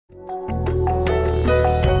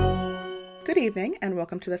Good evening and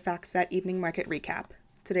welcome to the FactSet Evening Market Recap.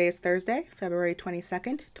 Today is Thursday, February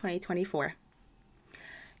 22nd, 2024.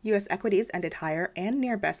 U.S. equities ended higher and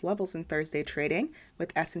near best levels in Thursday trading,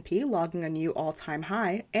 with S&P logging a new all-time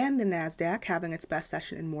high and the Nasdaq having its best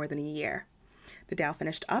session in more than a year. The Dow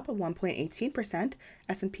finished up 1.18%,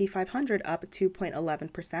 S&P 500 up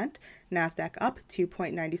 2.11%, Nasdaq up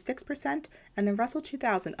 2.96%, and the Russell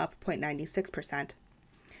 2000 up 0.96%.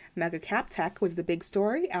 Mega cap tech was the big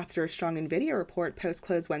story after a strong NVIDIA report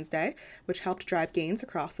post-close Wednesday, which helped drive gains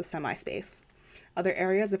across the semi-space. Other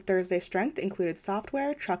areas of Thursday strength included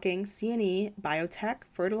software, trucking, C&E, biotech,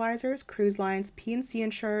 fertilizers, cruise lines, P&C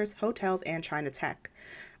insurers, hotels, and China tech.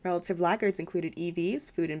 Relative laggards included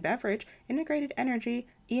EVs, food and beverage, integrated energy,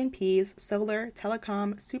 E&Ps, solar,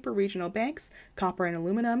 telecom, super-regional banks, copper and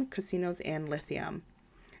aluminum, casinos, and lithium.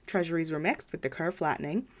 Treasuries were mixed with the curve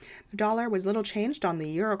flattening. The dollar was little changed on the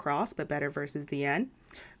euro cross, but better versus the yen.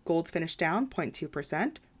 Gold finished down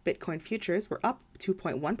 0.2%. Bitcoin futures were up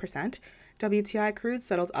 2.1%. WTI crude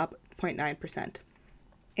settled up 0.9%.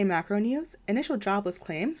 In macro news, initial jobless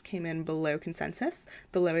claims came in below consensus,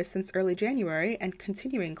 the lowest since early January, and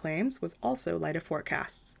continuing claims was also light of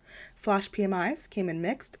forecasts. Flash PMIs came in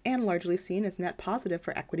mixed and largely seen as net positive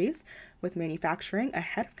for equities, with manufacturing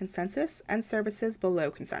ahead of consensus and services below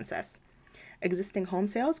consensus. Existing home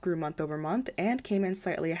sales grew month over month and came in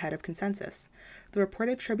slightly ahead of consensus. The report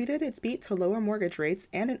attributed its beat to lower mortgage rates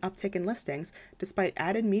and an uptick in listings, despite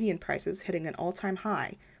added median prices hitting an all-time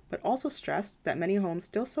high, but also stressed that many homes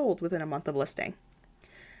still sold within a month of listing.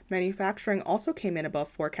 Manufacturing also came in above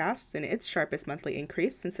forecasts in its sharpest monthly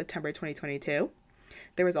increase since September 2022.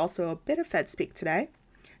 There was also a bit of Fed speak today.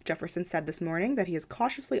 Jefferson said this morning that he is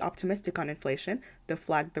cautiously optimistic on inflation, though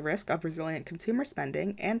flagged the risk of resilient consumer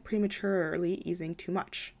spending and prematurely easing too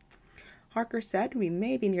much. Harker said we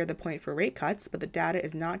may be near the point for rate cuts, but the data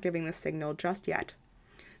is not giving the signal just yet.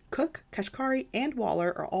 Cook, Kashkari, and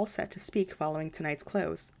Waller are all set to speak following tonight's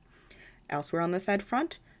close. Elsewhere on the Fed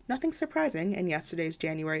front, nothing surprising in yesterday's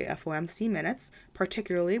January FOMC minutes,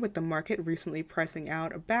 particularly with the market recently pricing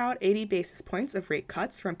out about 80 basis points of rate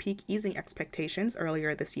cuts from peak easing expectations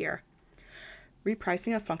earlier this year.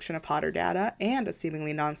 Repricing a function of hotter data and a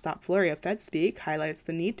seemingly nonstop flurry of Fed speak highlights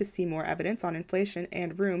the need to see more evidence on inflation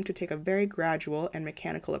and room to take a very gradual and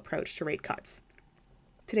mechanical approach to rate cuts.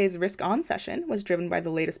 Today's risk-on session was driven by the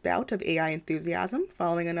latest bout of AI enthusiasm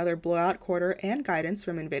following another blowout quarter and guidance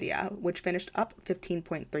from NVIDIA, which finished up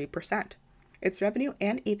 15.3%. Its revenue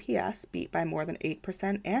and EPS beat by more than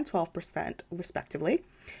 8% and 12% respectively,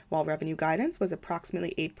 while revenue guidance was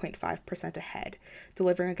approximately 8.5% ahead,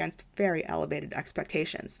 delivering against very elevated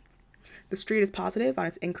expectations. The street is positive on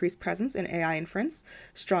its increased presence in AI inference,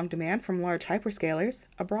 strong demand from large hyperscalers,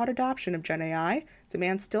 a broad adoption of Gen AI,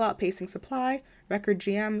 demand still outpacing supply, record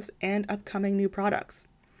GMs, and upcoming new products.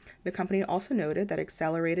 The company also noted that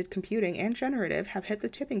accelerated computing and generative have hit the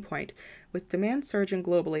tipping point, with demand surging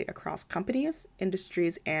globally across companies,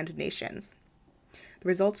 industries, and nations. The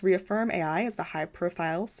results reaffirm AI as the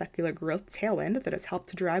high-profile secular growth tailwind that has helped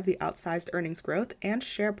to drive the outsized earnings growth and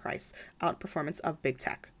share price outperformance of big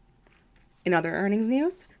tech. In other earnings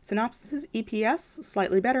news, Synopsys' EPS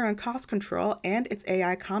slightly better on cost control and its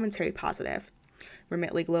AI commentary positive.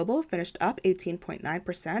 Remitly Global finished up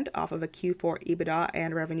 18.9% off of a Q4 EBITDA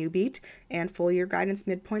and revenue beat and full-year guidance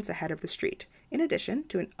midpoints ahead of the street, in addition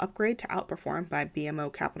to an upgrade to outperform by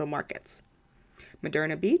BMO Capital Markets.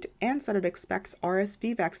 Moderna beat and said it expects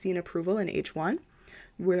RSV vaccine approval in H1.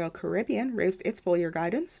 Royal Caribbean raised its full-year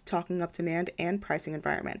guidance, talking up demand and pricing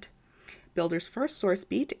environment. Builder's First Source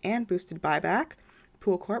beat and boosted buyback.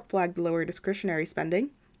 Pool Corp flagged lower discretionary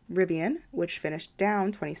spending. Rivian, which finished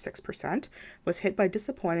down 26%, was hit by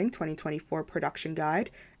disappointing 2024 production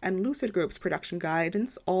guide, and Lucid Group's production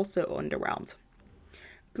guidance also underwhelmed.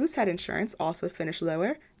 Goosehead Insurance also finished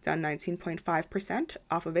lower, down 19.5%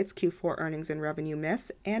 off of its Q4 earnings and revenue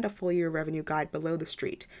miss and a full-year revenue guide below the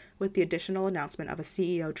street, with the additional announcement of a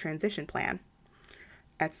CEO transition plan.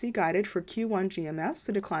 Etsy guided for Q1 GMS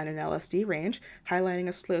to decline in LSD range, highlighting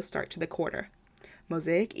a slow start to the quarter.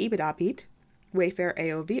 Mosaic EBITDA beat. Wayfair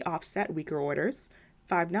AOV offset weaker orders.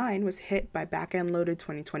 Five9 was hit by back-end loaded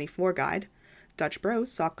 2024 guide. Dutch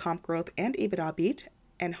Bros saw comp growth and EBITDA beat,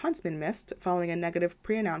 and Huntsman missed following a negative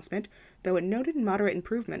pre-announcement, though it noted moderate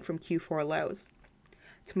improvement from Q4 lows.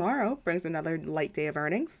 Tomorrow brings another light day of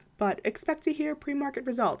earnings, but expect to hear pre-market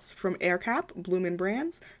results from AirCap, Bloomin'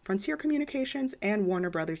 Brands, Frontier Communications, and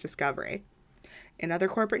Warner Brothers Discovery. In other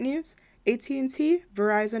corporate news, AT&T,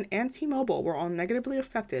 Verizon, and T-Mobile were all negatively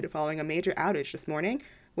affected following a major outage this morning,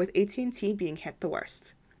 with AT&T being hit the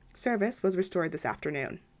worst. Service was restored this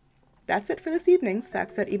afternoon. That's it for this evening's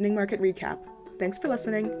FactSet Evening Market Recap. Thanks for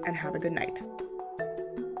listening and have a good night.